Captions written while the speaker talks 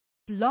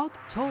Blog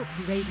Talk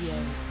Radio.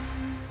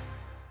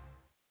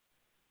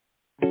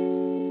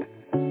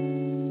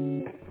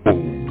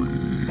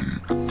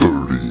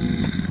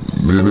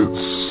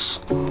 Minutes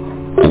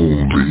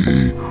only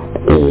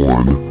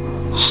on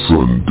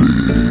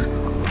Sunday.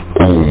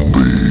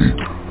 Only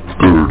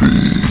 30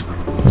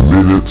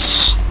 minutes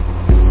only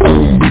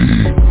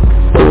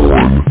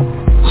on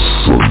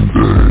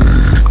Sunday.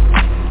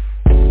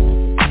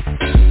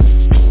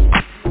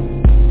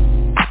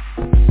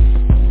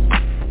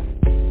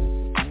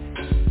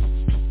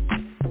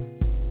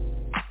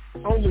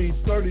 Only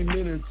 30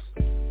 minutes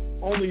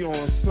only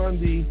on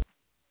Sunday.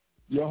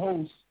 Your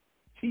host,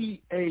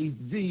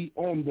 TAZ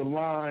on the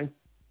line.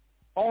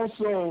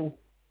 Also,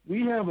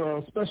 we have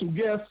a special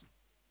guest.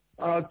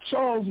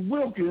 Charles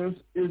Wilkins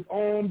is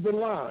on the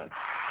line.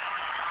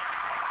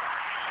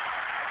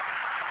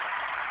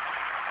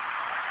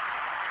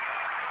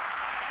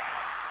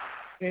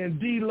 And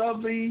D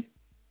Lovely,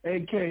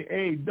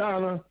 a.k.a.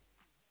 Donna,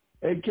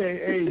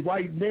 a.k.a.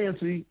 White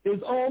Nancy,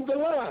 is on the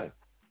line.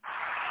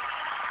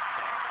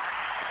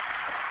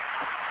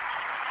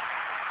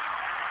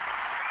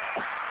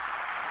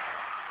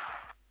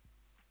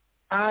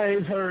 I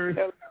ain't heard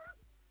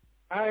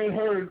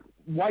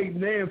White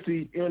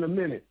Nancy in a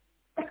minute.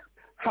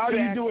 How are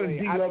you doing,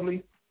 D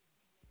Lovely?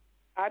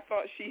 I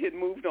thought she had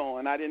moved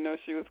on. I didn't know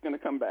she was going to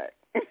come back.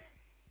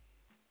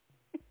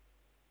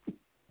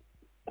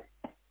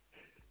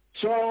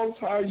 Charles,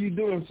 how are you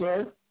doing,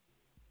 sir?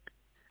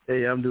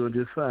 Hey, I'm doing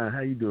just fine.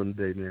 How you doing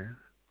today, man?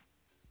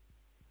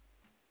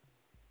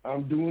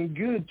 I'm doing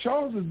good.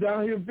 Charles is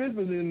down here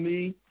visiting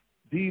me,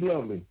 D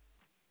Lovely.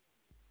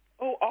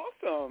 Oh,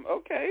 awesome.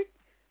 Okay.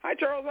 Hi,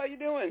 Charles. How you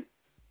doing?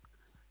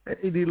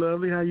 Hey, D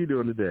Lovely. How you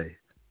doing today?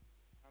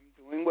 I'm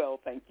doing well.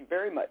 Thank you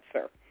very much,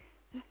 sir.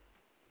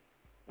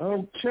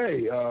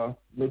 Okay.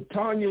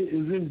 LaTanya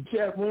is in the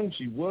chat room.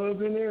 She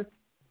was in there.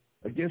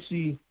 I guess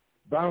she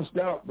bounced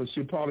out, but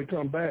she'll probably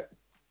come back.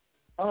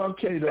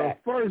 Okay. The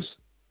first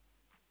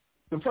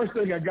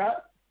thing I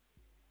got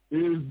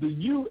is the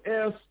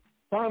U.S.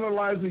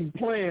 finalizing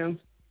plans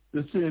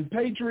to send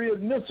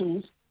Patriot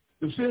missiles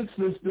defense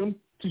system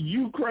to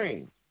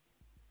Ukraine.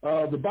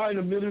 The Biden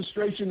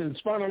administration is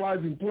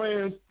finalizing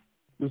plans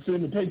to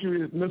send the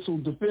Patriot missile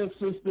defense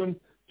system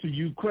to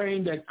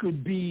Ukraine that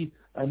could be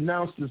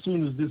announced as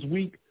soon as this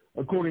week,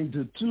 according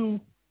to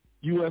two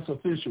U.S.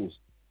 officials.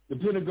 The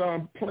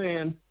Pentagon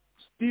plan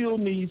still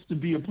needs to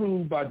be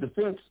approved by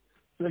Defense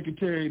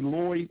Secretary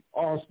Lloyd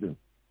Austin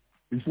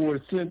before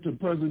it's sent to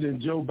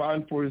President Joe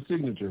Biden for his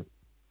signature.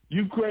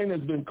 Ukraine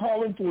has been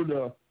calling for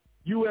the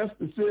U.S.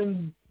 to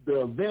send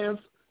the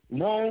advanced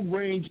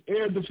long-range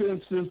air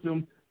defense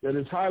system that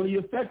is highly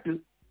effective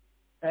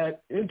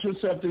at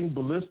intercepting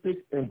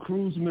ballistic and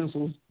cruise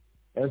missiles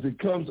as it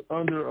comes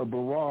under a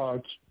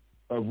barrage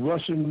of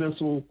Russian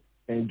missile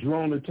and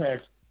drone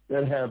attacks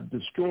that have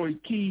destroyed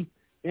key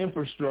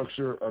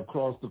infrastructure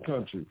across the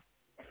country.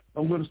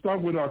 I'm going to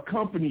start with our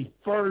company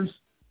first.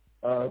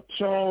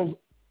 Charles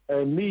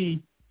and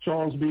me,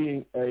 Charles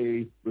being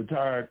a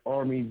retired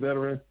Army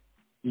veteran,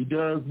 he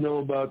does know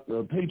about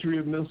the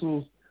Patriot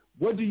missiles.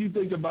 What do you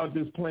think about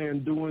this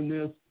plan doing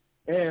this?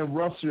 And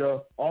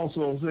Russia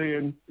also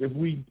saying if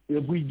we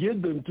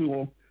give them to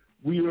them,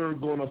 we are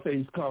going to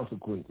face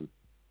consequences.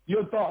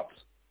 Your thoughts,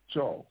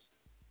 Charles?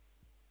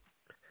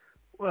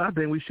 Well, I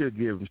think we should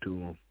give them to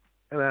them.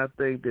 And I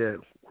think that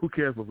who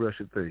cares what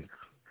Russia thinks?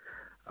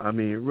 I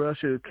mean,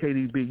 Russia,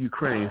 KDB,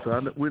 Ukraine,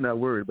 so we're not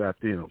worried about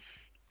them.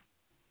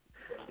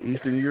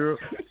 Eastern Europe,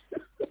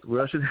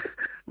 Russia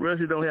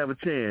don't have a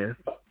chance.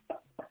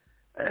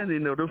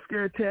 And, those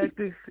scare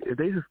tactics, if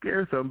they should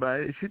scare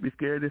somebody, it should be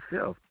scared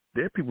itself.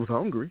 Their people's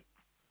hungry.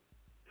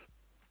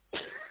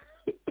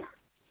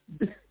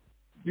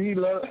 D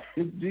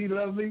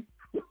Lovely.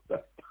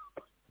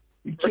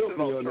 He killed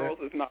me on Charles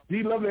that. Is not.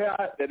 D Lovely,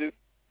 that is.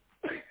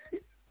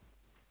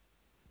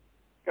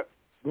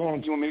 Go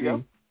on. You want me to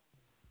go?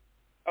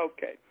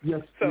 Okay.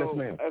 Yes, yes,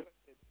 ma'am. As I said,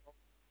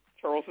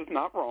 Charles is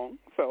not wrong,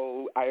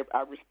 so I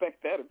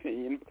respect that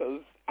opinion because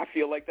I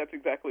feel like that's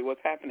exactly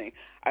what's happening.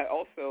 I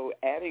also,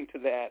 adding to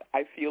that,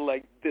 I feel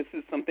like this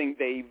is something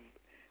they've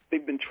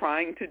been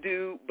trying to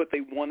do, but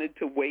they wanted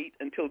to wait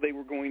until they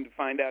were going to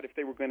find out if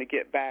they were going to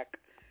get back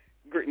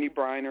Brittany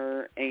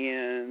Griner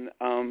and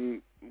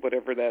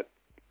whatever that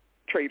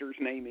traitor's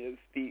name is,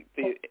 the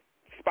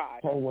spy.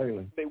 Paul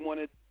Whelan. They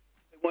wanted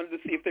to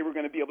see if they were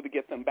going to be able to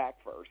get them back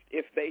first.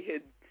 If they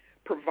had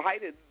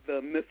provided the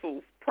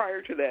missiles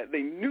prior to that,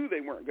 they knew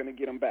they weren't going to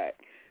get them back.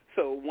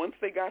 So once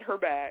they got her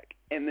back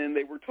and then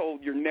they were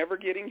told, you're never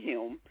getting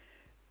him,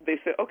 they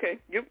said, okay,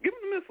 give them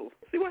the missiles,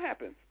 see what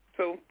happens.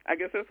 So I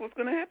guess that's what's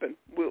going to happen.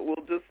 We'll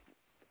just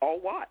all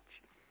watch.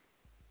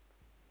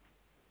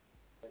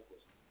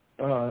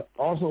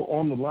 Also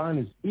on the line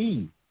is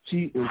E.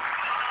 She is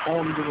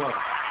on the line.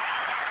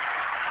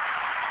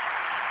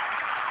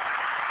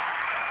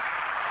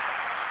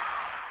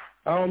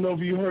 I don't know if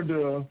you heard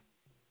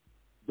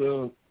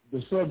the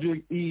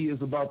subject. E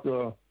is about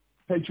the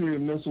Patriot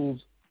missiles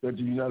that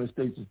the United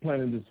States is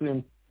planning to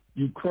send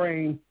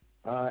Ukraine.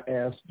 I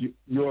asked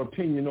your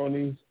opinion on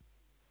these.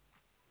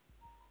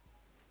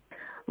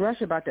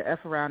 Russia about to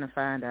F around and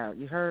find out.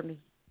 You heard me?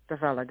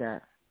 That's all I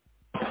got.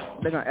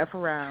 They're going to F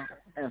around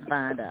and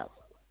find out.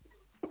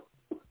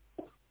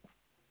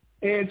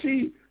 And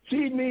she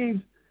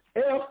means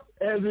F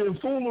as in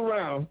fool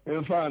around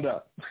and find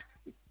out.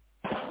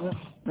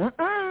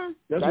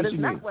 That is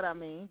not what I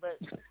mean, but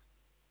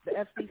the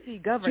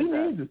FCC governs she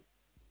means us.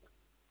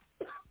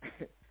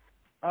 It.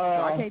 So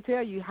I can't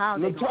tell you how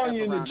they're going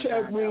to F around. LaTanya in the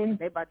chat room.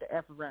 They're about to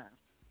F around.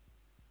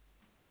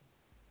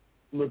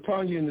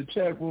 LaTanya in the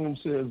chat room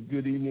says,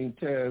 good evening,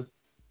 Taz,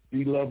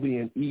 be lovely,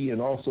 and E.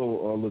 And also,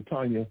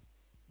 LaTanya,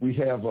 we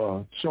have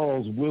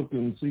Charles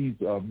Wilkins. He's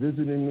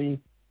visiting me,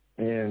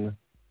 and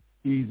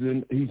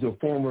he's a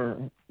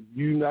former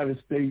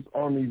United States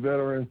Army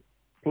veteran,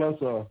 plus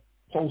a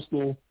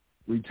postal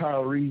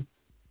retiree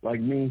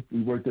like me.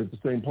 We worked at the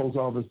same post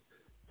office.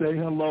 Say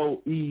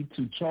hello, E,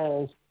 to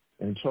Charles,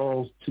 and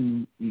Charles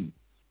to E.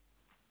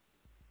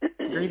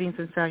 Greetings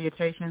and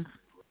salutations.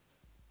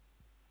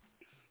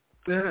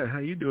 Yeah, how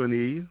you doing,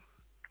 Eve?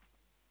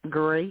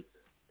 Great.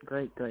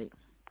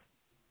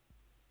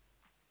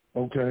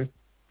 Okay.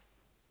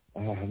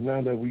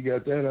 Now that we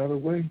got that out of the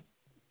way,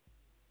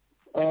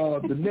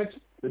 the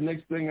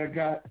next thing I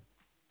got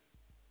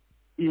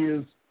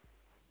is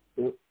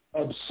the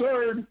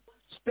absurd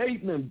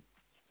statement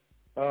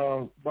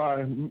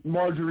by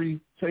Marjorie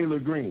Taylor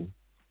Greene.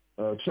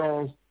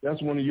 Charles,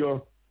 that's one of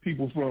your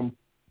people from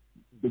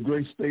the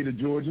great state of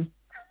Georgia.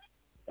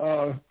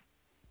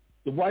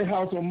 The White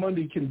House on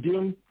Monday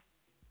condemned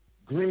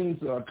Greene's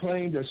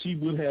claim that she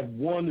would have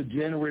won the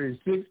January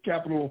 6th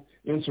Capitol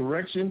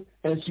insurrection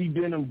had she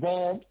been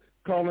involved,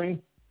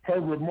 calling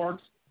her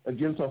remarks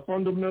against our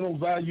fundamental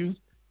values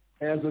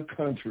as a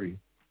country.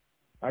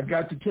 I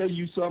got to tell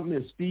you something,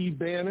 if Steve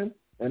Bannon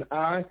and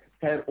I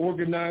had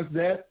organized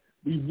that,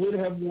 we would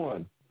have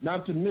won.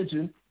 Not to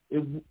mention,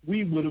 if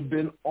we would have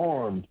been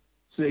armed,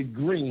 said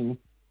Greene,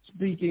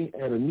 speaking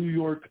at a New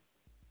York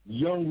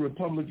Young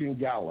Republican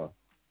gala.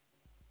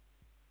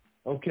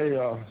 Okay,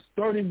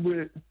 starting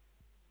with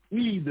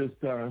E this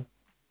time,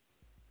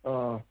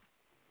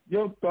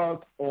 your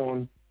thoughts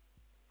on,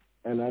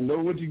 and I know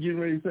what you're getting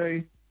ready to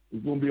say,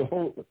 it's going to be a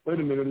whole, wait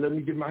a minute, let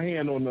me get my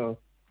hand on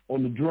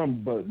the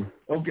drum button.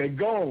 Okay,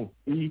 go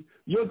on, E.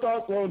 Your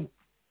thoughts on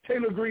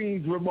Taylor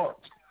Greene's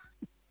remarks.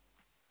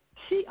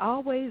 She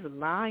always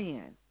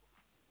lying.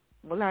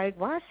 Like,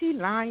 why is she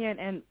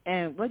lying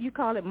and what do you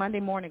call it, Monday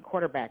morning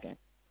quarterbacking?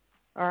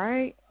 All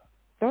right?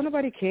 Don't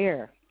nobody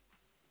care.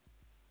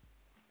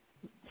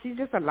 She's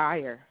just a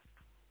liar.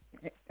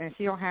 And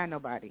she don't have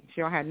nobody.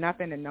 She don't have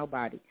nothing and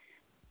nobody.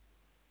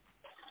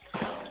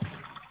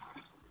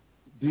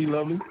 D.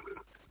 Lovely?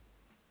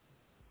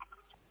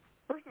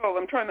 First of all,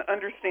 I'm trying to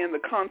understand the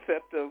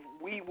concept of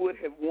we would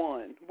have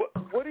won.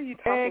 What are you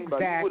talking about?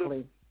 You would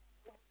have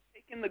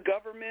taken the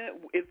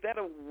government. Is that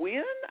a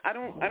win? I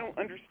don't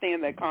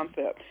understand that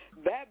concept.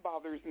 That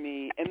bothers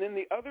me. And then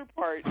the other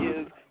part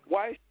is,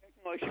 why is she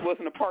acting like she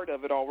wasn't a part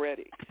of it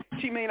already?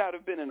 She may not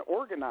have been an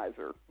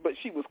organizer, but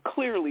she was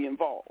clearly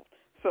involved.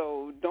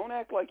 So don't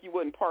act like you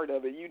wasn't part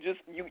of it.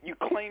 You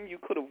claim you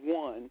could have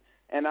won,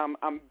 and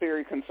I'm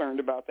very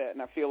concerned about that,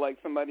 and I feel like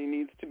somebody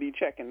needs to be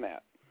checking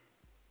that.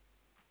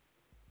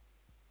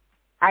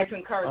 I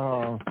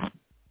concur.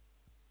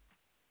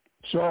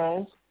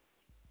 Charles?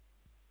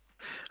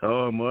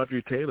 Oh,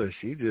 Marjorie Taylor,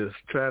 she just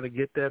trying to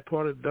get that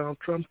part of Donald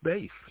Trump's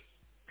base.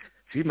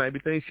 She might be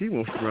thinking she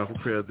wants to run for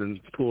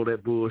president and pull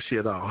that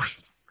bullshit off.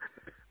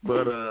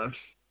 But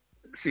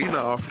she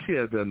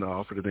has done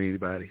offer to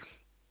anybody.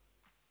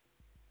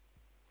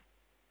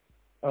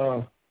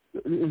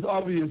 It's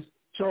obvious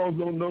Charles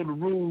don't know the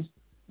rules.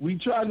 We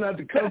try not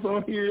to cuss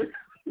on here,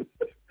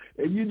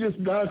 and you just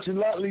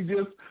nonchalantly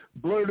just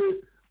blurted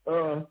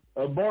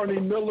a Barney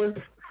Miller,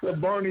 a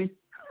Barney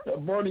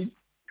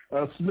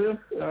Smith.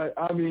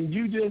 I mean,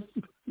 you just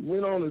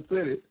went on and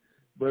said it,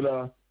 but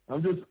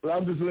I'm just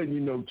letting you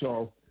know,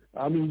 Charles.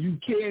 I mean, you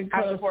can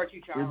cuss. I support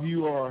you, Charles. If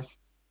you are.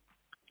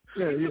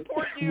 Yeah,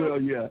 support you.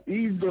 Well, yeah,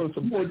 he's gonna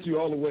support you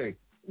all the way.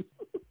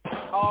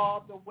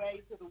 All the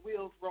way till the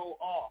wheels roll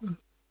off.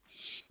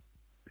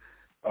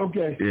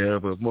 Okay. Yeah,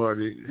 but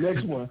Marty.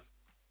 Next one.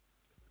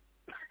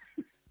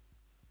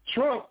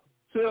 Trump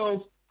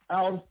sells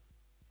out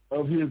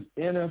of his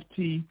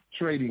NFT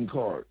trading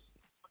cards.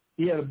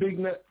 He had a big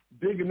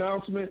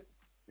announcement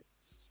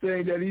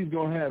saying that he's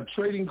going to have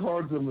trading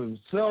cards of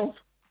himself.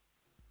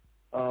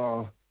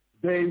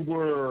 They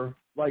were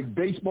like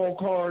baseball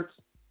cards,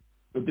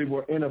 but they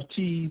were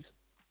NFTs.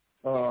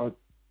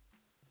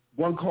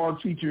 One card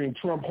featuring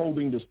Trump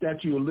holding the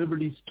Statue of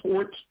Liberty's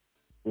torch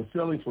was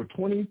selling for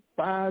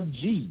 25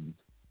 G's,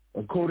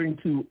 according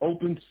to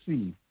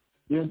OpenSea.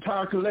 The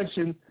entire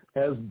collection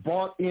has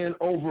bought in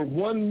over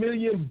 $1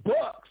 million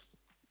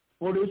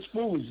for this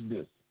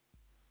foolishness.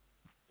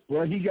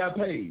 Well, he got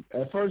paid.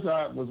 At first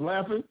I was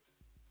laughing,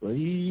 but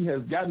he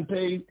has gotten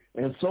paid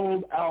and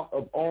sold out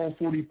of all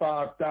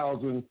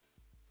 45,000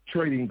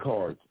 trading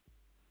cards.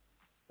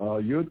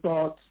 Your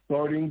thoughts,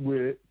 starting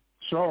with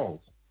Charles.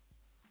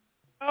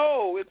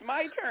 Oh, it's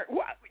my turn.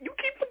 What? You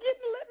keep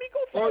forgetting to let me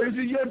go Or is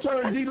it your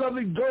turn, D.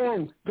 Lovely? Go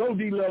on. Go,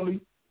 D. Lovely.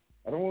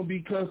 I don't want to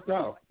be cussed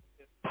out.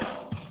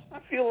 I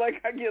feel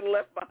like I get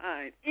left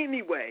behind.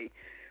 Anyway,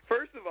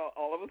 first of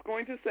all I was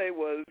going to say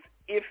was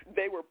if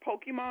they were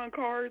Pokemon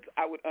cards,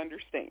 I would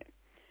understand.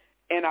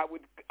 And I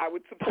would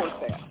support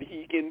that.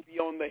 He can be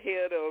on the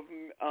head of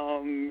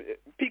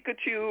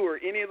Pikachu or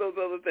any of those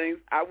other things.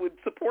 I would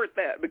support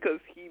that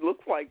because he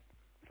looks like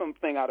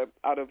something out of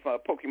a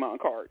Pokemon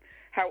card.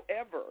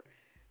 However,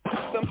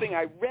 something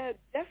I read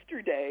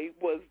yesterday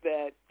was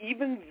that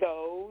even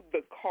though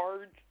the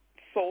cards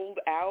sold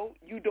out,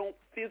 you don't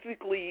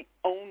physically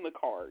own the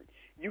card.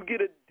 You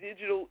get a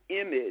digital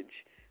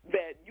image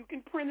that you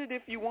can print it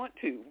if you want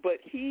to,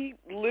 but he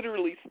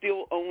literally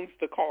still owns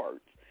the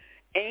cards.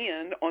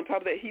 And on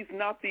top of that, he's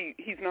not the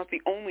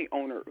only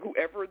owner.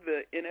 Whoever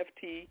the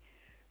NFT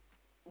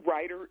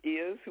writer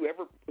is,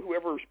 whoever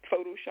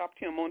photoshopped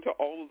him onto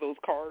all of those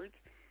cards,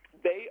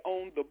 they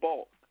own the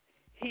bulk.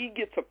 He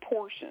gets a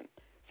portion.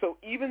 So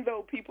even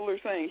though people are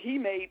saying he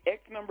made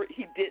X number,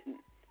 he didn't.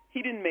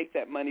 He didn't make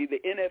that money.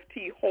 The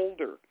NFT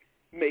holder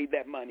made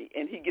that money,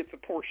 and he gets a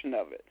portion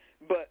of it.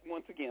 But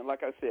once again,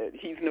 like I said,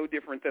 he's no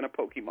different than a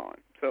Pokemon.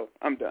 So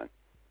I'm done.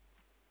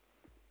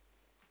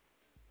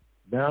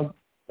 Now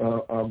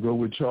I'll go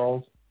with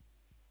Charles.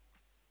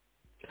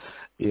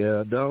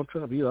 Yeah, Donald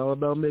Trump, he's all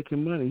about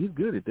making money. He's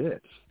good at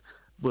that.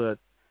 But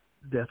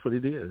that's what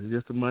it is. It's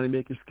just a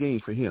money-making scheme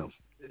for him.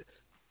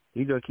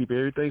 He's going to keep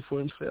everything for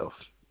himself.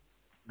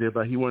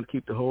 Thereby, he wants to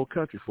keep the whole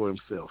country for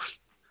himself.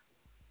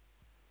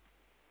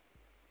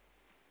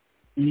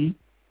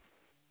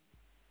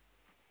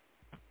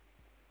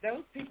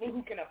 Those people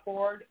who can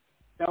afford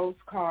those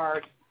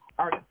cards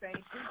are the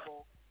same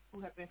people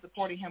who have been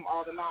supporting him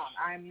all along.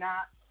 I am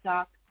not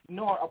shocked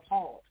nor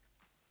appalled.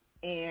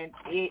 And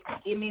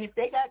if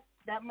they got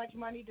that much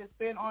money to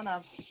spend on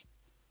a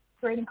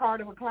trading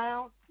card of a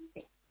clown,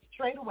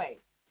 trade away.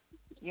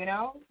 You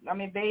know, I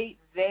mean, they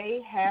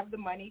have the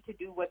money to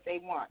do what they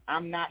want.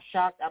 I'm not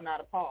shocked. I'm not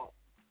appalled.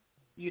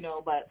 You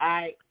know, but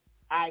I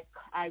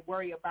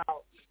worry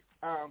about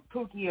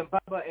Pookie and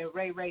Bubba and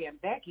Ray Ray and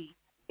Becky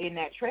in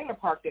that trailer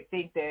park that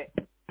think that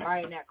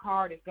buying that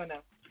card is going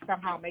to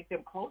somehow make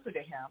them closer to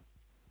him.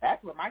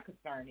 That's what my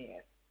concern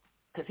is,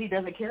 because he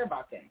doesn't care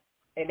about them,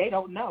 and they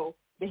don't know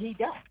that he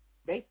does.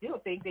 They still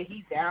think that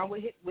he's down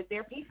with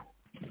their people.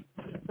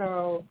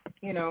 So,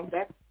 you know,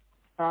 that's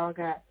all I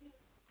got.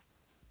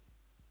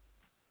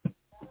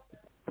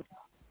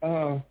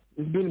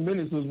 It's been a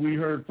minute since we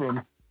heard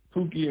from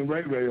Pookie and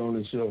Ray Ray on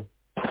the show.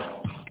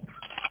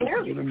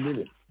 It's been a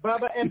minute.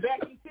 Bubba and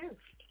Becky, too.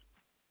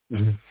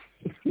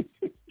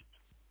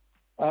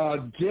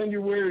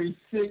 January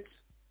 6th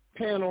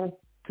panel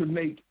to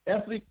make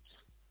ethics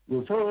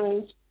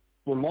referrals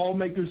for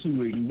lawmakers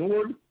who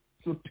ignored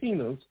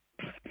subpoenas,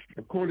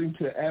 according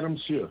to Adam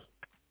Schiff.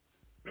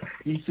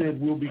 He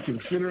said we'll be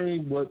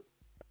considering what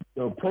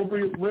the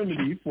appropriate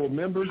remedy for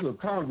members of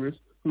Congress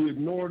who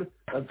ignored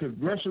a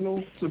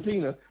congressional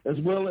subpoena, as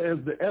well as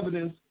the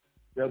evidence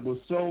that was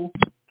so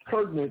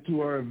pertinent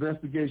to our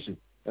investigation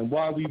and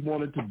why we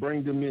wanted to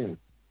bring them in.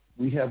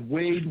 We have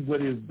weighed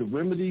what is the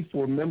remedy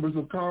for members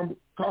of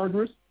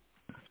Congress.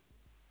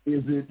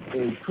 Is it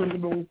a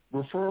criminal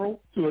referral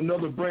to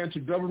another branch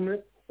of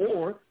government,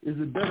 or is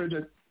it better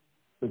that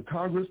the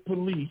Congress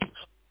police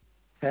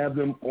have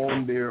them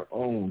on their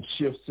own,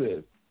 Schiff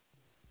says.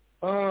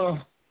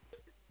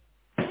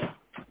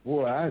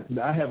 Boy,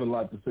 I have a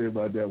lot to say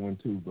about that one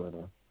too, but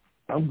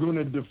I'm going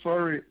to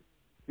defer it.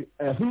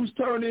 Whose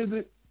turn is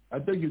it? I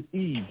think it's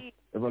Eve,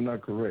 if I'm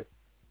not correct.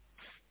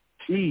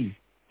 Eve.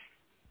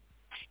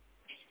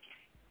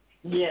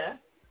 Yeah.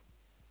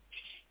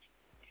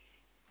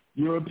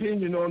 Your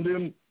opinion on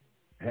them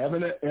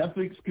having an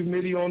ethics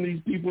committee on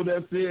these people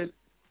that said,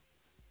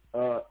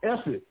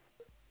 F it.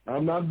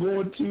 I'm not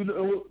going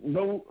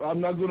to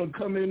I'm not going to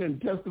come in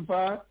and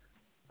testify.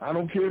 I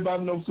don't care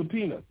about no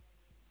subpoena.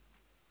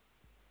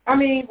 I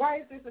mean, why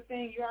is this a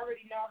thing? You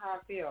already know how I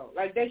feel.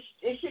 Like it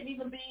shouldn't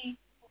even be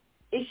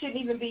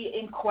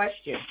in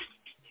question.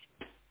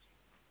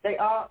 They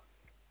all,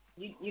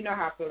 you know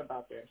how I feel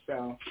about this.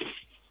 So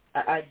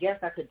I guess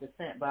I could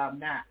dissent, but I'm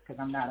not, because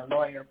I'm not a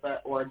lawyer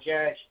or a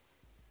judge.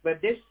 But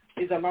this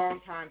is a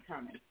long time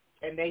coming,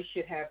 and they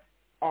should have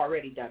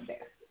already done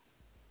that.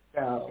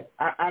 So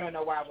I don't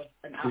know why it was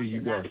an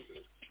option not to,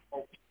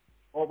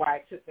 or why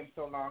it took them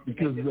so long to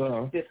because,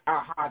 make this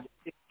aha.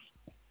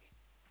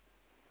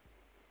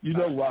 You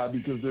know why?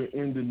 Because they're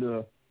ending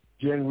the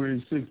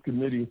January 6th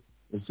committee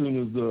as soon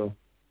as the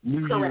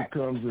New Year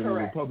comes and the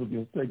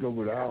Republicans take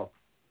over the House.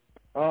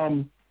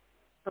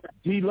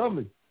 G.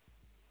 Lovely.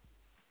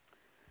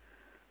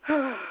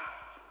 This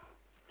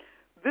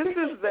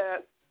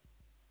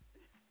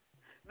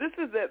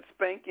is that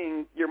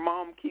spanking your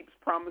mom keeps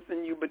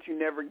promising you but you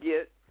never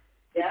get.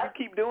 Yeah. If you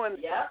keep doing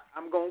that,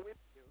 I'm going with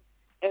you.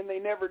 And they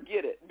never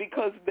get it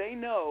because they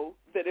know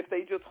that if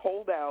they just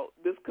hold out,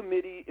 this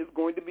committee is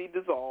going to be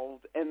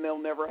dissolved and they'll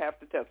never have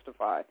to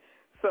testify.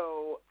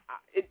 So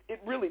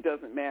it really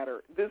doesn't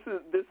matter. This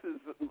is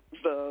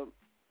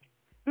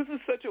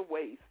such a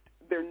waste.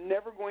 they're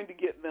never going to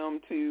get them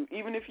to,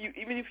 even if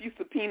you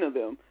subpoena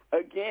them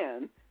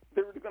again,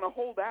 they're going to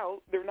hold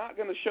out. They're not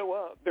going to show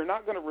up.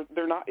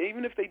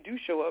 Even if they do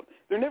show up,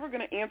 they're never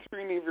going to answer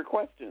any of your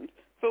questions.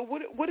 So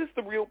what is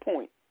the real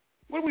point?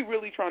 What are we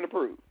really trying to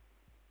prove?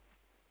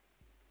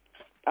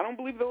 I don't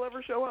believe they'll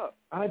ever show up.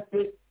 I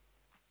think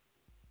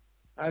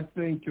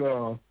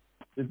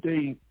if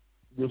they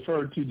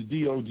refer to the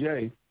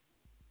DOJ,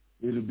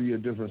 it'll be a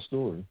different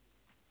story.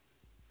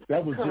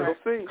 That was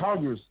just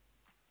Congress.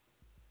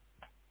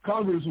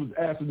 Congress was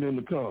asking them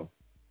to come.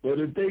 But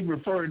if they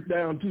refer it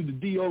down to the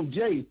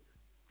DOJ,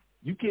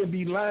 you can't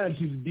be lying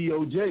to the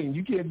DOJ, and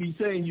you can't be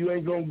saying you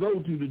ain't going to go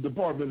to the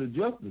Department of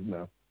Justice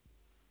now.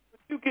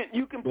 You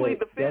can plead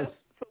the fifth.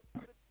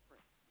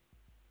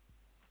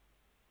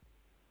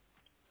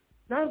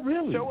 Not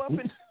really. Show up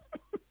and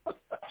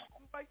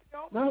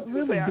not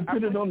really,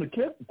 depending on the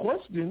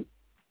question.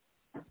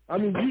 I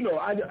mean,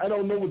 I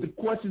don't know what the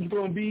question's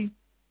going to be,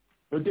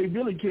 but they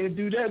really can't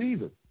do that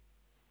either.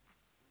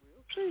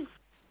 We'll see.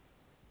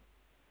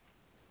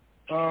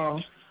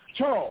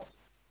 Charles.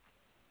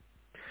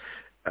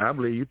 I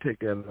believe you take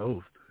that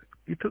oath.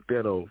 You took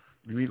that oath.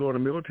 You go in the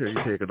military,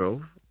 you take an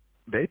oath.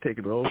 They take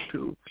an oath,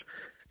 too,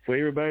 for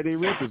everybody they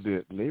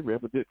represent. And they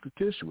represent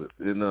constituents.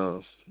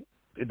 And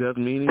it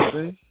doesn't mean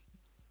anything.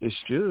 It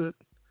should,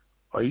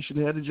 or you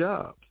shouldn't have the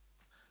job.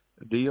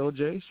 The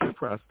DOJ should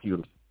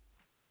prosecute them.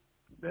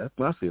 That's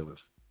my feelings.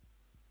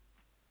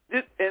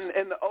 And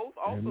the oath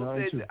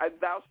also said,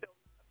 "Thou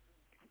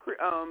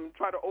shalt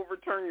try to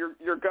overturn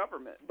your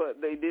government," but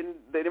they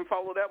didn't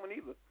follow that one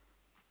either.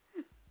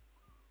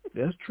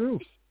 That's true,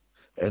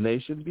 and they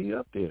shouldn't be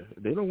up there.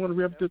 They don't want to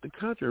represent the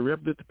country,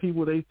 represent the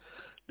people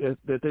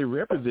that they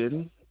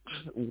representing.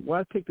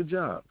 Why take the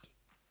job?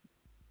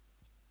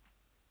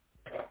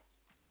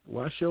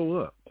 Why show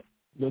up?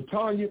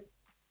 LaTanya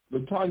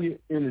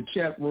in the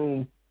chat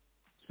room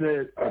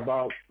said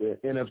about the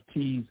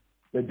NFTs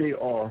that they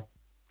are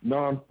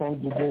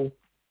non-fungible.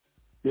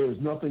 There is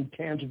nothing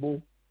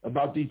tangible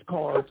about these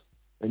cards,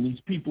 and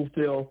these people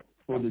fell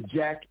for the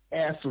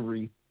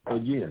jackassery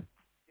again.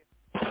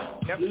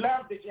 Yep.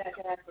 Love the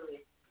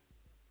jackassery.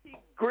 He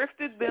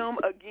grifted them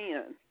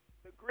again.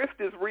 The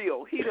grift is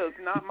real. He does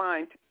not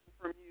mind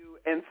from you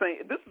and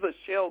saying this is a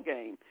shell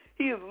game.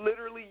 He is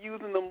literally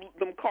using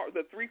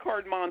the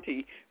 3-card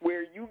Monty,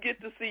 where you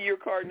get to see your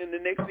card, and then the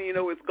next thing you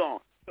know, it's gone.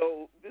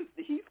 So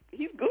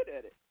he's good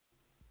at it.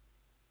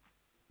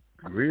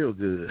 Real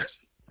good.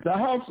 The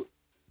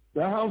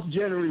House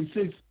January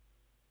 6th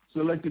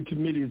Selected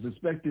Committee is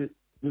expected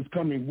this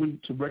coming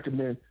week to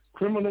recommend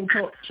criminal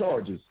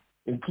charges,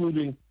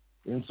 including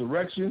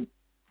insurrection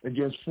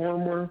against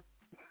former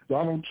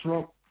Donald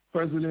Trump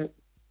president,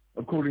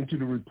 according to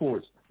the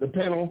reports. The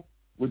panel,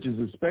 which is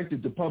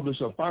expected to publish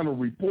a final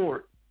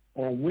report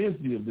on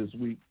Wednesday of this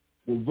week,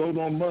 will vote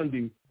on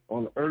Monday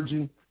on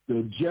urging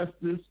the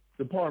Justice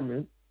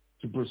Department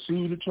to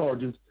pursue the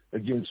charges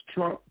against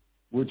Trump,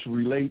 which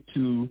relate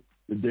to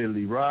the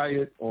deadly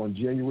riot on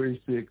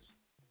January 6,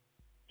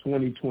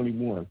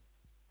 2021.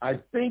 I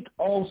think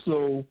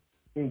also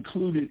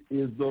included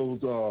is those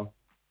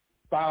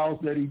files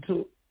that he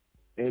took,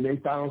 and they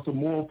found some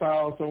more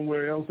files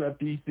somewhere else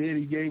after he said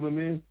he gave them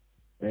in,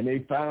 and they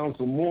found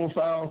some more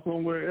files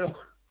somewhere else.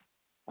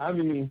 I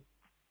mean,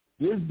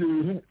 this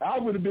dude, I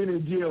would have been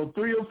in jail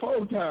 3 or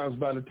 4 times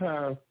by the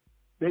time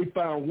they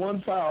found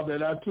one file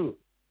that I took.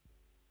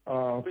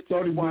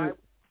 Starting with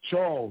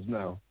Charles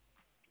now.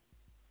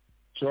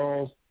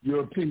 Charles,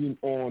 your opinion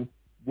on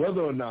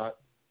whether or not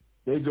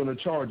they're going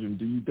to charge him.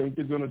 Do you think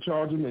they're going to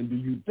charge him, and do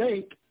you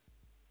think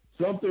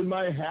something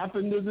might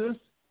happen to this?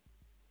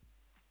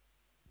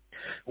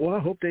 Well, I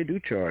hope they do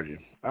charge him.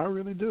 I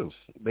really do.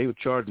 They would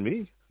charge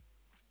me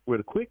with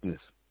a quickness.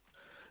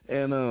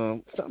 And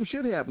something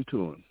should happen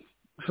to him,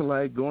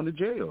 like going to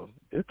jail.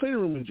 There's plenty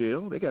of room in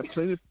jail. They got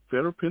plenty of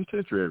federal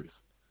penitentiaries.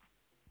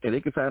 And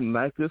they can find a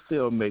nice good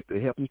cellmate to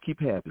help them keep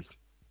happy.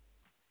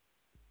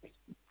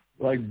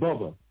 Like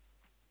Bubba.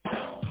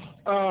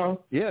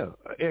 Yeah.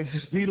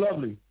 Be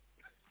lovely.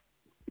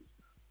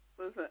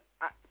 Listen,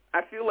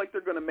 I feel like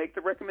they're going to make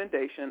the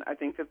recommendation. I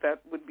think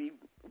that would be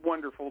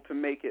wonderful to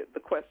make it. The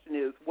question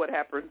is, what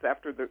happens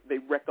after they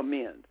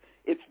recommend?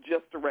 It's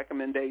just a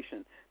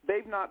recommendation.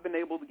 They've not been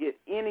able to get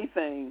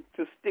anything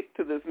to stick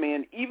to this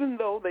man, even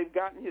though they've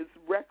gotten his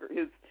record,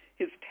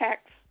 his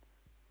tax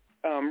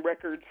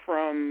records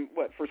from,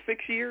 for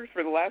 6 years,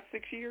 for the last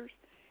 6 years?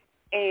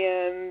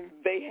 And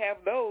they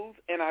have those,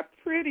 and I'm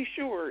pretty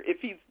sure if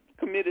he's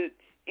committed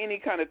any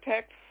kind of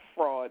tax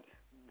fraud,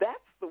 that's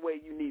the way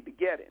you need to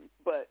get him.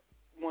 But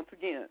once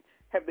again,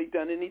 have they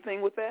done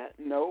anything with that?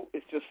 No,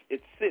 it's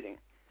sitting.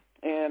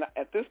 And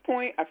at this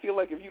point, I feel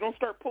like if you don't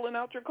start pulling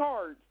out your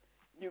cards,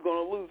 you're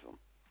going to lose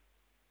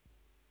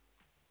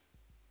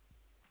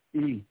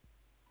them.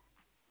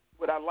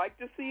 Would I like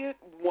to see it?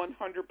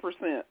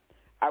 100%.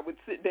 I would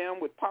sit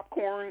down with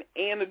popcorn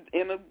and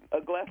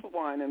a glass of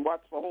wine and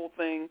watch the whole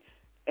thing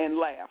and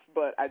laugh,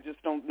 but I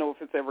just don't know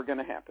if it's ever going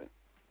to happen.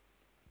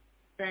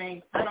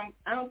 Thanks. I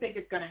don't think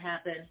it's going to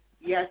happen.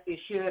 yes, it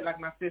should, like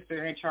my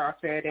sister and Charles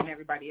said, and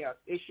everybody else.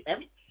 Things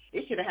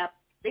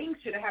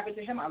should have happened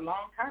to him a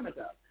long time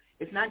ago.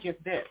 It's not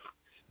just this.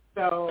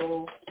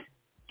 So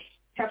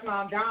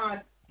Teflon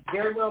Don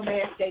very well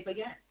may escape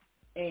again,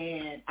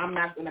 and I'm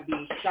not going to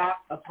be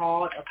shocked,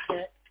 appalled,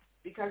 upset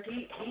because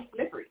he's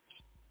slippery.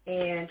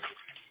 And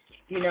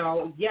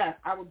yes,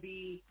 I would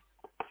be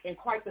in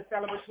quite the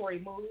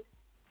celebratory mood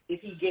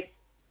if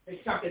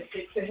something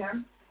sticks to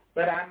him,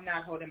 but I'm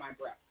not holding my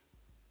breath.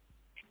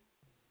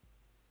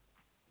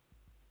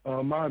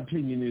 My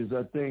opinion is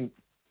I think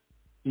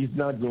he's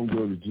not going to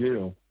go to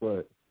jail,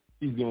 but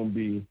he's going to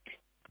be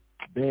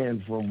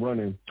banned from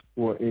running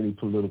for any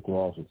political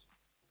office.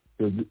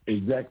 Because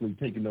exactly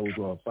taking those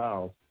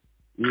files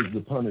is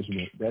the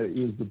punishment. That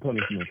is the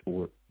punishment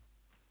for it.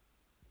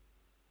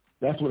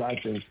 That's what I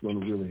think is going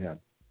to really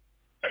happen.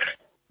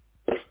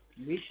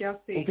 We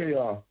shall see. Okay,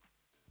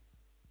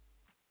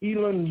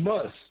 Elon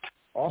Musk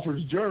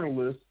offers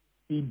journalists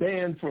he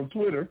banned from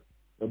Twitter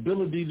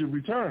ability to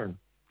return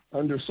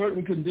under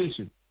certain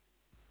conditions.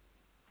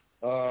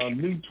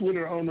 New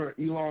Twitter owner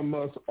Elon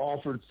Musk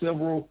offered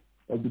several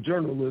of the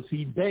journalists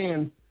he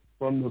banned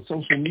from the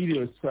social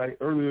media site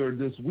earlier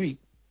this week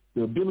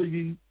the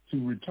ability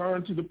to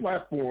return to the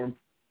platform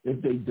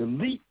if they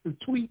delete the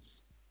tweets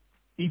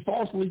he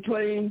falsely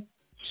claimed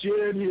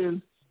shared his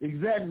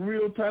exact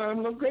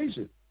real-time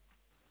location.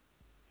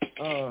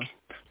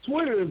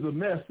 Twitter is a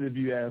mess, if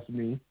you ask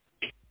me.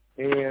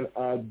 And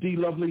D.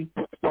 Lovely,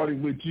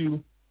 starting with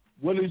you,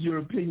 what is your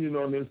opinion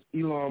on this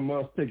Elon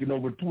Musk taking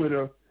over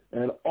Twitter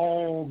and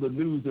all the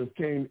news that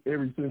came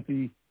ever since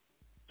he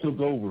took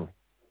over?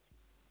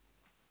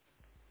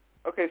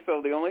 Okay,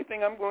 so the only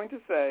thing I'm going to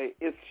say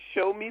is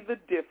show me the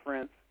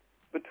difference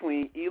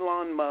between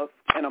Elon Musk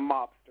and a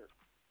mobster.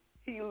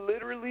 He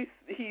literally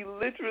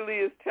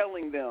is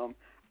telling them,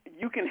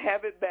 you can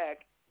have it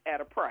back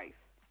at a price.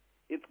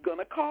 It's going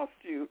to cost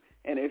you,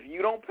 and if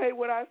you don't pay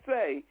what I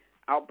say,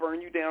 I'll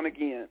burn you down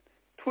again.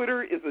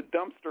 Twitter is a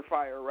dumpster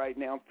fire right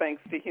now,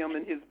 thanks to him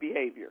and his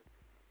behavior.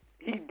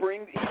 He's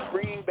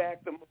bringing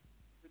back the most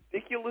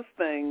ridiculous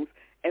things,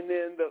 and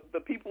then the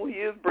people he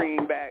is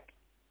bringing back,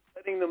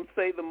 letting them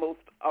say the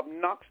most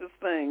obnoxious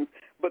things,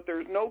 but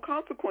there's no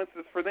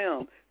consequences for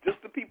them,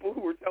 just the people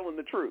who are telling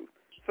the truth.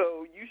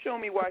 So you show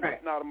me why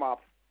he's not a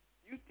mobster.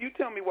 You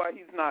tell me why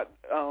he's not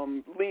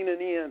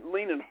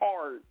leaning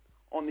hard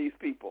on these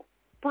people.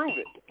 Prove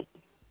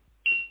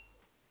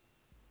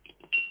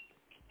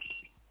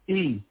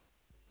it.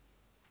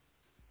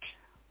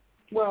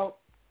 Well,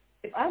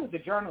 if I was a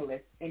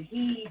journalist and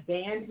he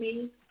banned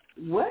me,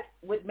 what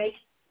would make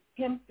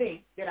him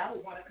think that I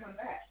would want to come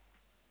back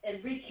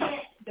and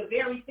recant the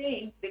very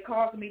thing that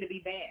caused me to be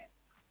banned?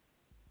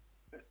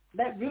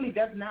 That really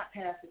does not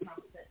pass the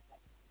common sense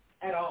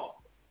at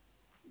all.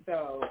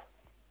 So,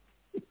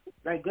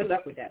 good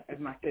luck with that, as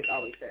my sis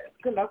always says.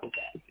 Good luck with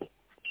that.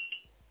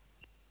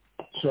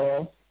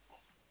 Charles?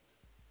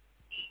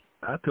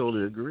 I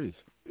totally agree.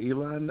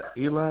 Elon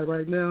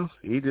right now,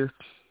 he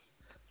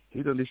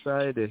done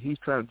decided that he's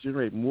trying to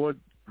generate more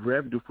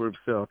revenue for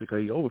himself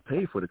because he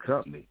overpaid for the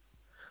company.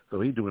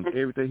 So he's doing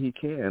everything he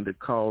can to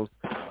cause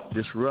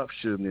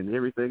disruption and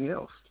everything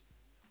else.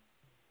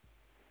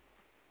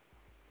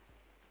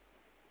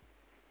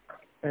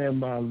 And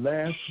my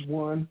last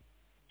one,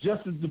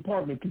 Justice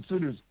Department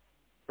considers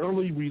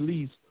early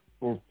release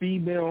for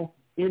female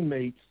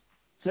inmates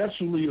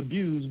sexually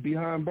abused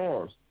behind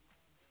bars.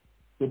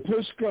 The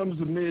push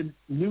comes amid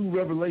new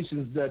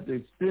revelations that the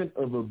extent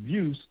of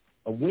abuse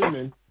of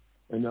women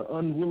and the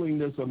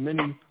unwillingness of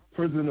many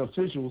prison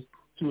officials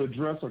to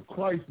address a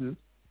crisis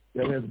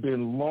that has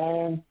been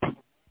long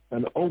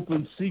an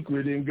open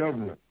secret in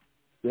government.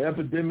 The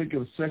epidemic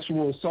of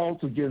sexual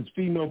assaults against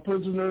female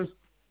prisoners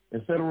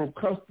in federal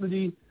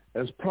custody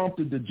has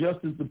prompted the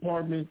Justice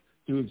Department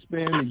to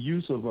expand the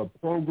use of a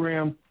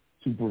program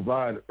to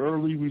provide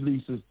early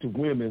releases to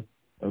women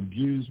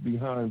abused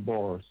behind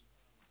bars.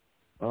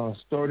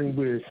 Starting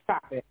with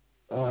Stop it.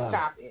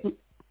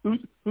 Who's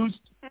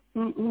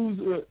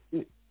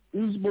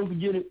supposed to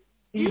get it?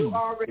 You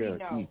already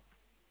know.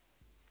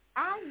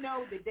 I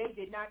know that they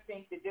did not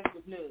think that this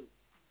was news.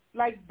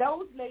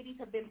 Those ladies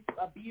have been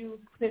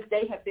abused since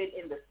they have been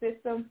in the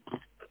system.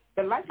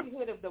 The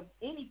likelihood of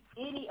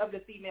any of the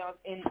females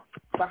in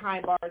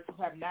behind bars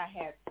who have not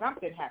had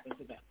something happen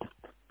to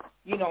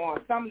them,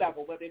 on some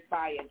level, whether it's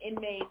by an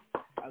inmate,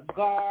 a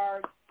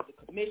guard, the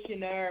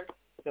commissioner,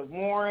 the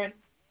warrant,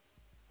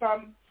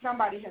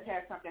 somebody has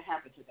had something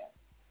happen to them.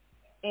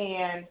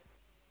 And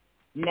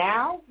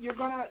now you're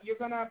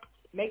gonna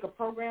make a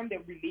program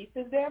that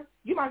releases them.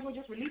 You might as well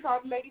just release all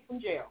the ladies from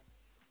jail.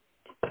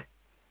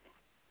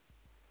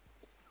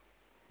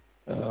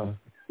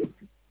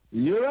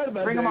 You're right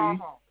about Bring that. them all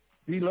home.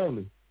 Be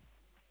lovely.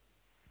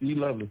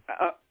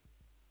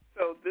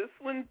 So this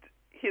one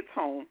hits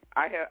home.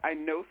 I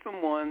know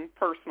someone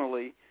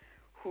personally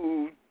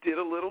who did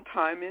a little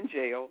time in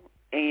jail,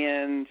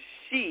 and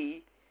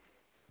she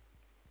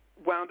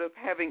wound up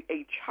having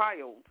a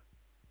child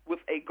with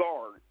a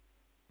guard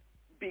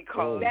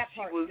because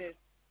she was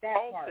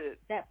assaulted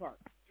that part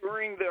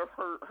during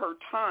her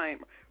time,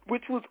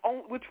 which was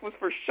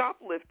for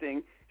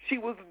shoplifting. She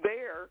was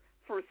there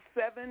for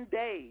 7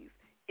 days.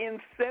 In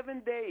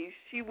 7 days,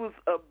 she was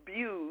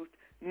abused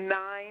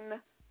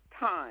 9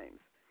 times.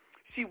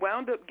 She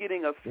wound up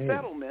getting a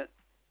settlement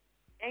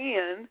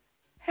and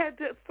had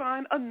to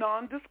sign a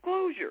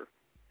non-disclosure.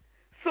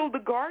 So the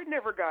guard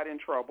never got in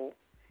trouble,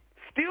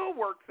 still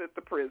works at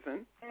the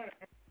prison,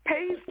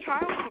 pays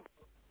child support,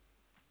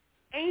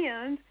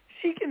 and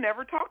she can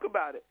never talk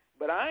about it.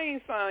 But I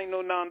ain't signed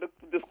no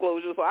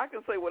non-disclosure, so I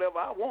can say whatever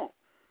I want.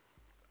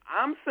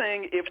 I'm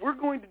saying if we're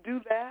going to do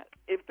that,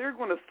 if they're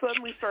going to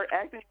suddenly start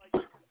acting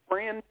like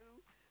brand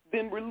new,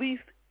 then release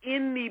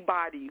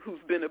anybody who's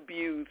been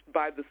abused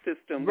by the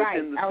system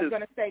within the system. Right, I was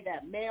going to say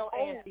that, male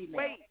and female.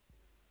 Wait.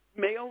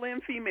 Male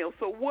and female.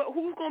 So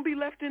who's going to be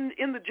left in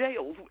the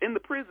jails, in the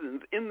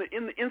prisons, in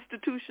the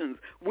institutions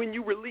when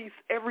you release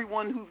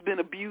everyone who's been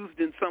abused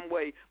in some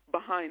way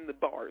behind the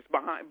bars,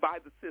 by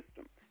the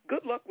system?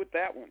 Good luck with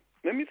that one.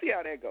 Let me see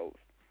how that goes,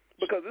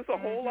 because there's a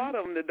whole lot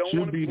of them that don't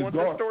want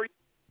their story.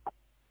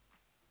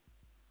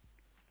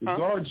 The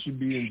guards should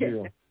be in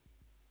jail.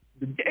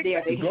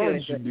 The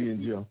guards should be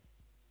in jail.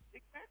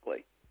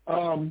 Exactly.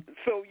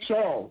 So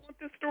Charles, want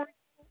this story?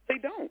 They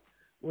don't.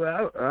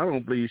 Well, I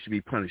don't believe you should be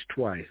punished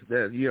twice.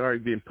 That you already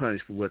been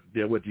punished for what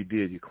you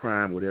did, your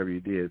crime, whatever you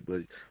did.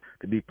 But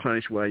to be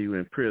punished while you were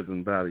in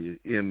prison by your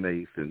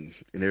inmates and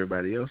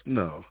everybody else,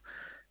 no.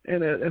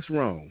 And that's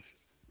wrong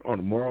on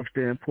a moral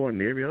standpoint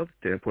and every other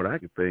standpoint I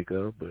can think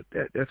of. But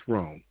that's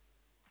wrong.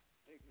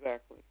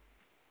 Exactly.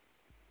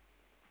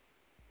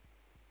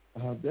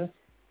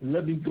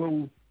 Let me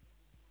go.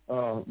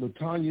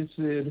 LaTanya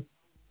said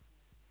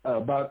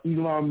about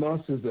Elon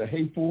Musk as a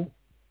hateful,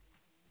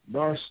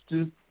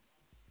 narcissist,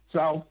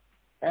 South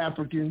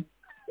African,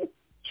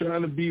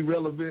 trying to be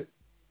relevant.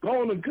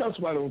 Go on and cuss,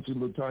 why don't you,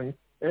 LaTanya?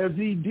 As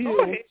he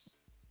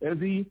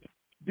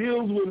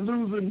deals with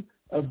losing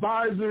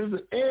advisors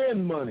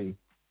and money,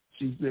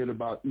 she said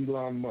about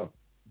Elon Musk.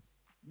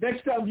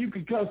 Next time you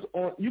can cuss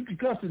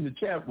in the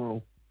chat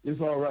room.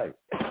 It's all right.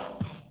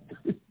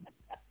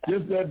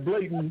 Just that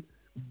blatant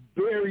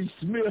Barry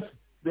Smith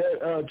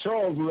that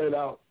Charles let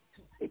out.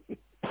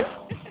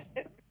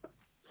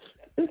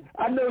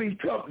 I know he's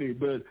company,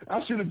 but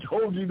I should have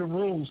told you the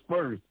rules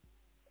first.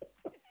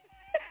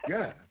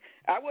 Yeah.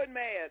 I wasn't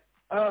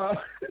mad.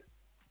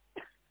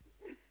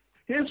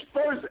 His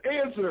first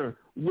answer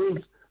was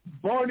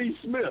Barney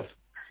Smith.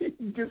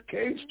 He just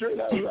came straight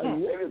out. I was like,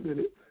 wait a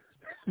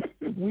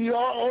minute. We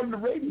are on the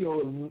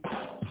radio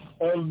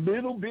a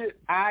little bit.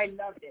 I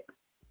loved it.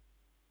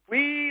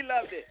 We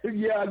loved it.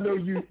 Yeah, I know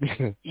you.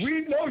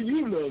 We know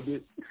you loved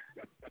it.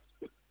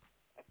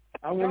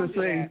 I want to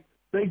say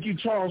thank you,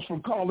 Charles, for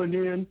calling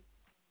in.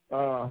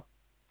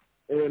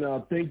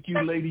 And thank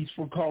you, ladies,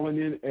 for calling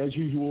in as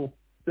usual.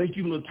 Thank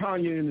you,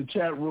 LaTanya, in the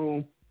chat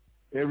room.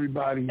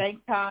 Everybody,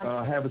 thanks,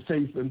 Tom. have a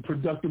safe and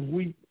productive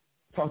week.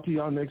 Talk to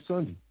y'all next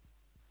Sunday.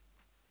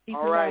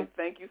 All right.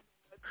 Thank you so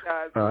much,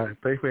 guys. All right.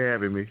 Thanks for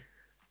having me.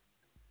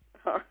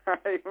 All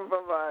right.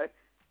 Bye-bye.